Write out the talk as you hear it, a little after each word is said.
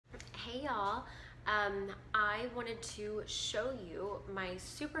Hey y'all, I wanted to show you my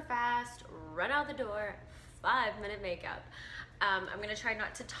super fast, run out the door, 5-minute makeup. I'm gonna try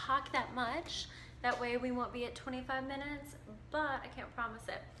not to talk that much. That way we won't be at 25 minutes, but I can't promise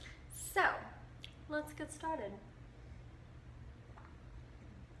it. So, let's get started.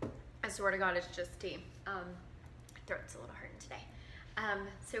 I swear to God, it's just tea. My throat's a little hurting today.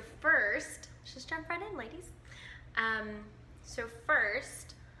 So first, let's just jump right in, ladies. So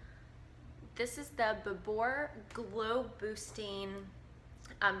first, this is the Babor Glow Boosting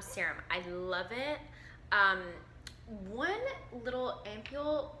Serum. I love it. One little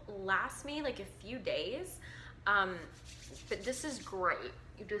ampule lasts me like a few days, but this is great.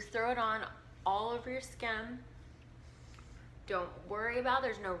 You just throw it on all over your skin. Don't worry about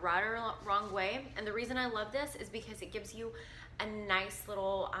there's no right or wrong way. And the reason I love this is because it gives you a nice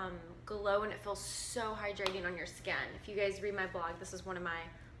little glow, and it feels so hydrating on your skin. If you guys read my blog, this is one of my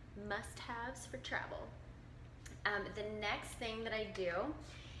must-haves for travel. The next thing that I do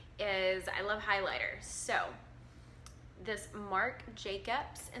is I love highlighters. So this Marc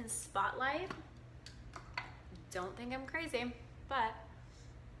Jacobs in Spotlight, don't think I'm crazy, but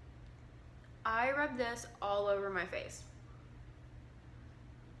I rub this all over my face.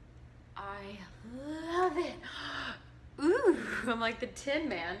 I love it. Ooh, I'm like the Tin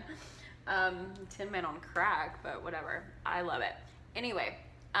Man. Tin Man on crack, but whatever. I love it. Anyway,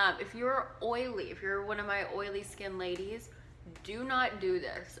 if you're oily, if you're one of my oily skin ladies, do not do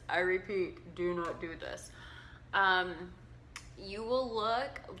this. I repeat, do not do this. You will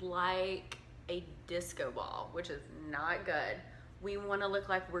look like a disco ball, which is not good. We want to look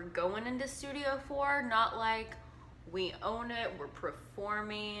like we're going into Studio 4, not like we own it, we're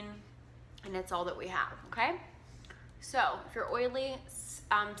performing, and it's all that we have, okay? So if you're oily,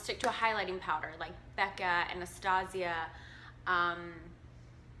 stick to a highlighting powder like Becca, Anastasia,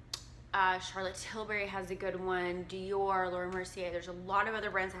 Charlotte Tilbury has a good one, Dior, Laura Mercier. There's a lot of other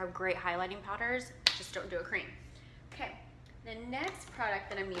brands that have great highlighting powders. Just don't do a cream. Okay, the next product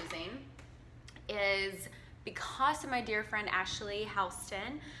that I'm using is because of my dear friend Ashley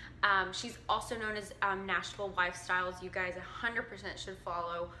Houston. She's also known as Nashville Wifestyles. You guys 100% should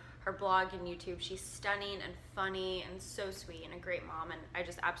follow her blog and YouTube. She's stunning and funny and so sweet and a great mom, and I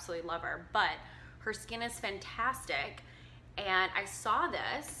just absolutely love her. But her skin is fantastic, and I saw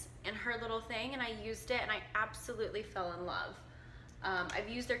this in her little thing and I used it and I absolutely fell in love. I've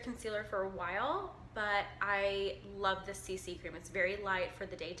used their concealer for a while, but I love this CC cream. It's very light for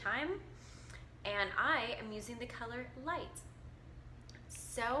the daytime, and I am using the color Light.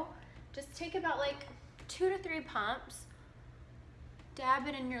 So just take about like 2 to 3 pumps, dab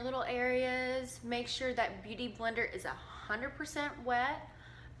it in your little areas. Make sure that Beauty Blender is 100% wet,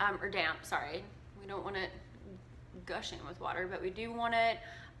 or damp, sorry. We don't want it gushing with water, but we do want it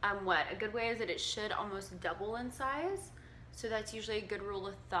wet. A good way is that it should almost double in size. So that's usually a good rule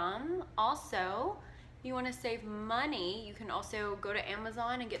of thumb. Also, if you want to save money, you can also go to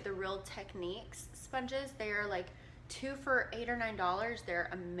Amazon and get the Real Techniques sponges. They are like 2 for $8 or $9. They're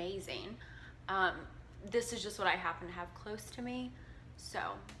amazing. This is just what I happen to have close to me,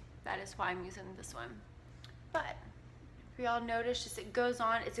 so that is why I'm using this one. But if y'all notice, just it goes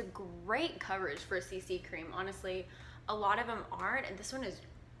on. It's a great coverage for a CC cream. Honestly, a lot of them aren't, and this one is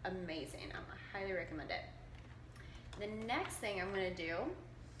amazing. I highly recommend it. The next thing I'm gonna do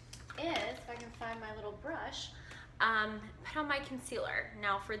is, if I can find my little brush, put on my concealer.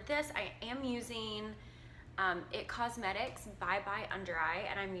 Now for this, I am using It Cosmetics Bye Bye Under Eye,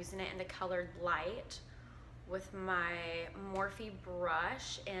 and I'm using it in the color Light with my Morphe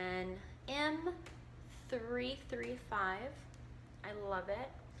brush in M335. I love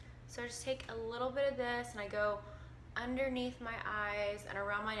it. So I just take a little bit of this and I go underneath my eyes and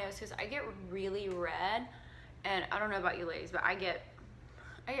around my nose, because I get really red, and I don't know about you ladies, but I get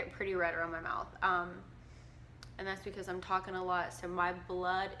pretty red around my mouth, and that's because I'm talking a lot, so my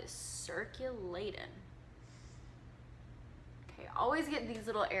blood is circulating. Okay, always get these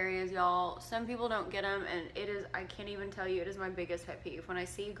little areas, y'all. Some people don't get them, and it is, I can't even tell you, it is my biggest pet peeve. When I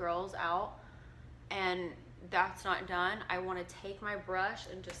see girls out and that's not done, I want to take my brush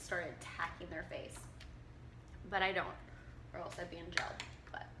and just start attacking their face. But I don't, or else I'd be in jail.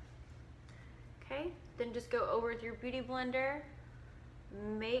 But okay, then just go over with your Beauty Blender.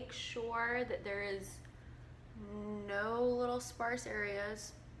 Make sure that there is no little sparse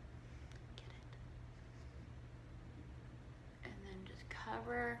areas. Get it. And then just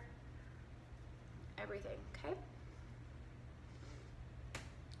cover everything, okay?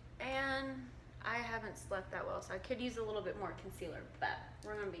 And I haven't slept that well, so I could use a little bit more concealer, but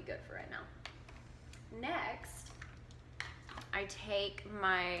we're gonna be good for right now. Next, I take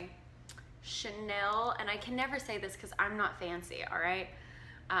my Chanel, and I can never say this because I'm not fancy, all right?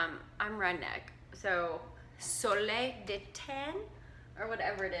 I'm redneck, so Soleil de Tan, or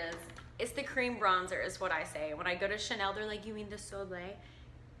whatever it is. It's the cream bronzer is what I say. When I go to Chanel, they're like, you mean the Soleil?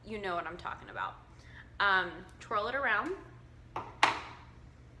 You know what I'm talking about. Twirl it around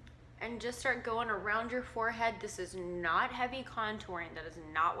and just start going around your forehead. This is not heavy contouring. That is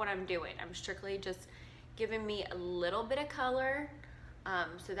not what I'm doing. I'm strictly just giving me a little bit of color,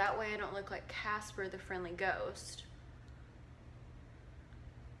 so that way I don't look like Casper the Friendly Ghost.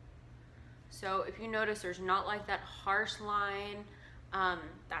 So if you notice, there's not like that harsh line.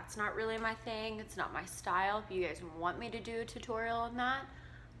 That's not really my thing. It's not my style. If you guys want me to do a tutorial on that,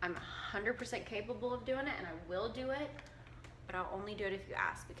 I'm 100% capable of doing it, and I will do it, but I'll only do it if you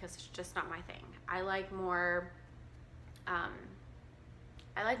ask, because it's just not my thing. I like more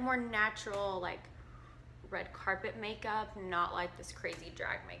natural, like red carpet makeup, not like this crazy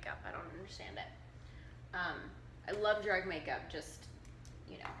drag makeup. I don't understand it. I love drag makeup, just,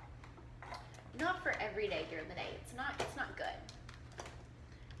 you know, not for everyday during the day. It's not good.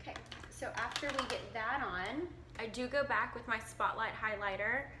 Okay, so after we get that on, I do go back with my Spotlight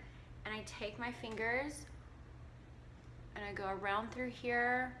highlighter, and I take my fingers and I go around through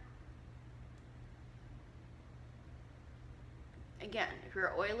here. Again, if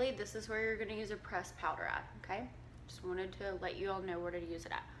you're oily, this is where you're gonna use a pressed powder at, okay? Just wanted to let you all know where to use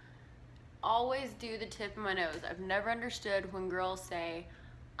it at. Always do the tip of my nose. I've never understood when girls say,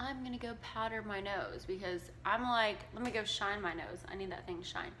 I'm gonna go powder my nose, because I'm like, let me go shine my nose. I need that thing to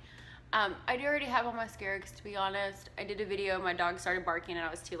shine. I do already have on mascara, because to be honest, I did a video, my dog started barking and I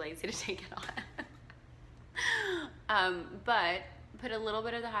was too lazy to take it on. But put a little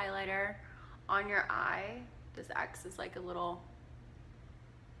bit of the highlighter on your eye. This acts as like a little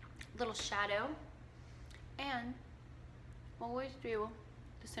shadow, and always do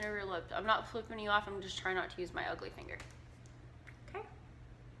the center of your lip. I'm not flipping you off, I'm just trying not to use my ugly finger. Okay?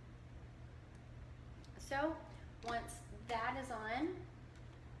 So once that is on,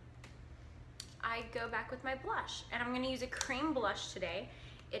 I go back with my blush, and I'm gonna use a cream blush today.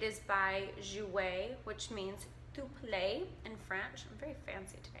 It is by Jouer, which means to play in French. I'm very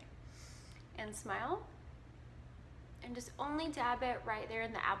fancy today. And smile, and just only dab it right there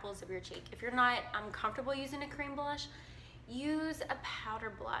in the apples of your cheek. If you're not comfortable using a cream blush, use a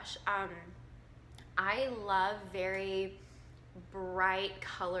powder blush. I love very bright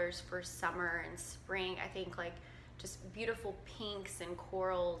colors for summer and spring. I think like just beautiful pinks and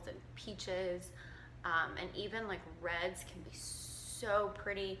corals and peaches, and even like reds can be so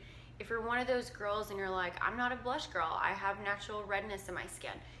pretty. If you're one of those girls and you're like, I'm not a blush girl, I have natural redness in my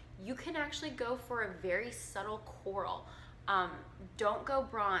skin, you can actually go for a very subtle coral. Don't go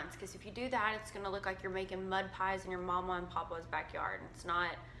bronze, because if you do that, it's gonna look like you're making mud pies in your mama and papa's backyard. It's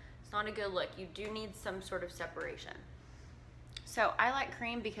not a good look. You do need some sort of separation. So I like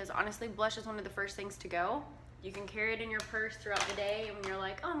cream because honestly, blush is one of the first things to go. You can carry it in your purse throughout the day, and when you're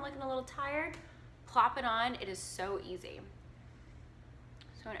like, oh, I'm looking a little tired, plop it on. It is so easy.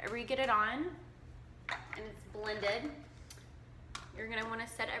 So whenever you get it on and it's blended, you're gonna wanna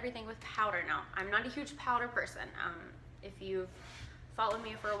set everything with powder. Now, I'm not a huge powder person. If you've followed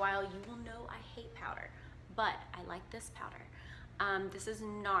me for a while, you will know I hate powder, but I like this powder. This is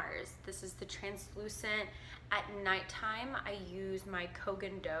NARS. This is the translucent. At nighttime, I use my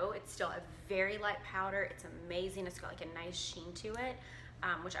Kogan Dough. It's still a very light powder. It's amazing. It's got like a nice sheen to it,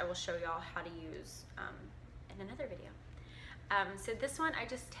 which I will show y'all how to use in another video. So this one I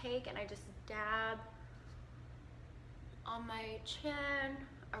just take and I just dab on my chin,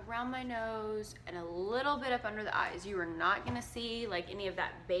 around my nose, and a little bit up under the eyes. You are not gonna see like any of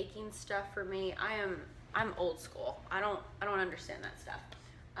that baking stuff for me. I'm old school. I don't understand that stuff.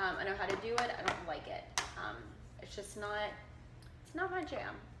 I know how to do it. I don't like it. It's just not my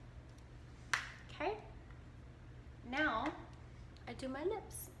jam. Okay. Now I do my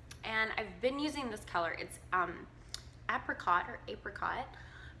lips, and I've been using this color. It's apricot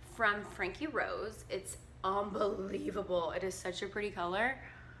from Frankie Rose. It's unbelievable. It is such a pretty color.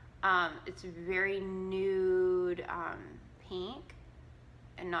 It's very nude pink,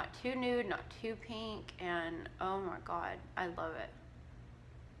 and not too nude, not too pink, and oh my god, I love it.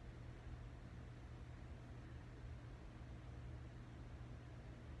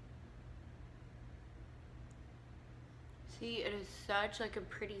 See, it is such like a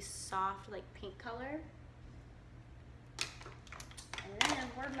pretty soft like pink color. And then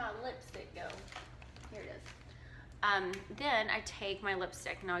where'd my lipstick go? Here it is. Then I take my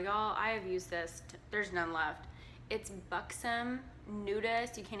lipstick. Now y'all, I have used this, there's none left. It's Buxom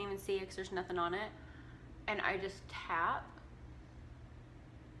Nudist. You can't even see it because there's nothing on it. And I just tap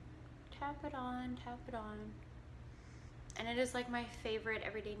tap it on, tap it on. And it is like my favorite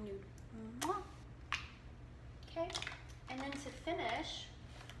everyday nude. Mwah. Okay, and then to finish,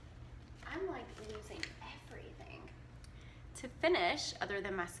 I'm like losing everything. To finish, other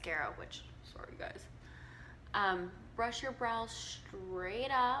than mascara, which, sorry guys, brush your brows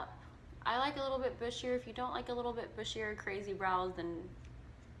straight up. I like a little bit bushier. If you don't like a little bit bushier, crazy brows, then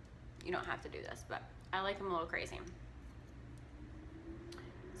you don't have to do this, but I like them a little crazy.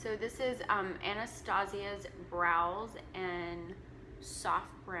 So this is Anastasia's brows in soft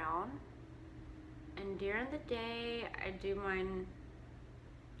brown. And during the day, I do mine,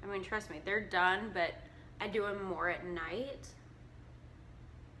 I mean, trust me, they're done, but I do them more at night.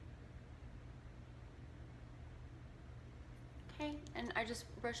 Okay, and I just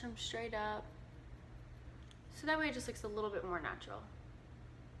brush them straight up. So that way it just looks a little bit more natural.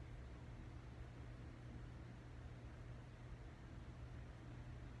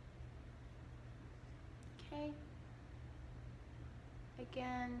 Okay,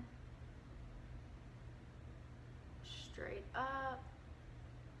 again, straight up.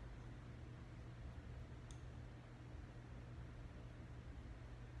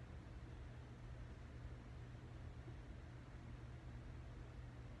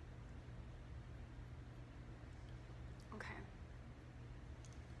 Okay.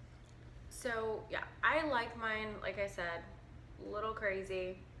 So yeah, I like mine, like I said, a little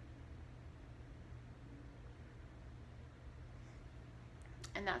crazy.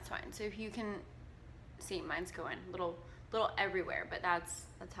 And that's fine. So if you can see, mine's going little everywhere, but that's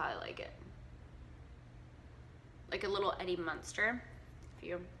how I like it. Like a little Eddie Munster. If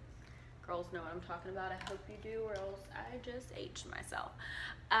you girls know what I'm talking about, I hope you do, or else I just aged myself.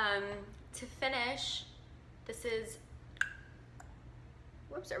 To finish, this is,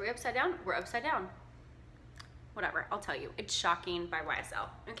 whoops, are we upside down? We're upside down. Whatever, I'll tell you. It's Shocking by YSL,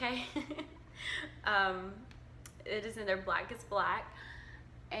 okay? It is in their Black is Black.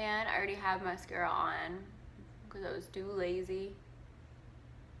 And I already have mascara on because I was too lazy.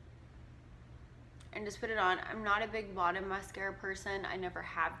 And just put it on. I'm not a big bottom mascara person. I never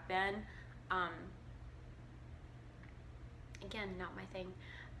have been. Again, not my thing.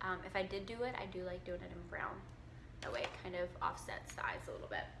 If I did do it, I do like doing it in brown. That way it kind of offsets the eyes a little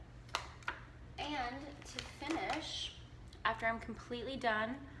bit. And to finish, after I'm completely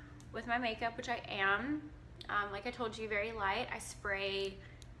done with my makeup, which I am, like I told you, very light, I spray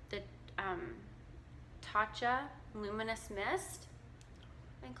the Tatcha Luminous Mist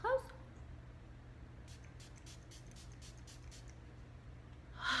and close.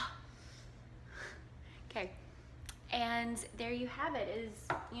 Okay, and there you have it. Is,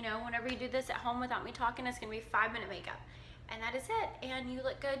 you know, whenever you do this at home without me talking, it's gonna be 5-minute makeup, and that is it. And you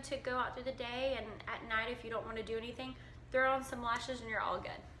look good to go out through the day, and at night if you don't want to do anything, throw on some lashes and you're all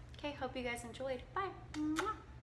good. Okay, hope you guys enjoyed. Bye.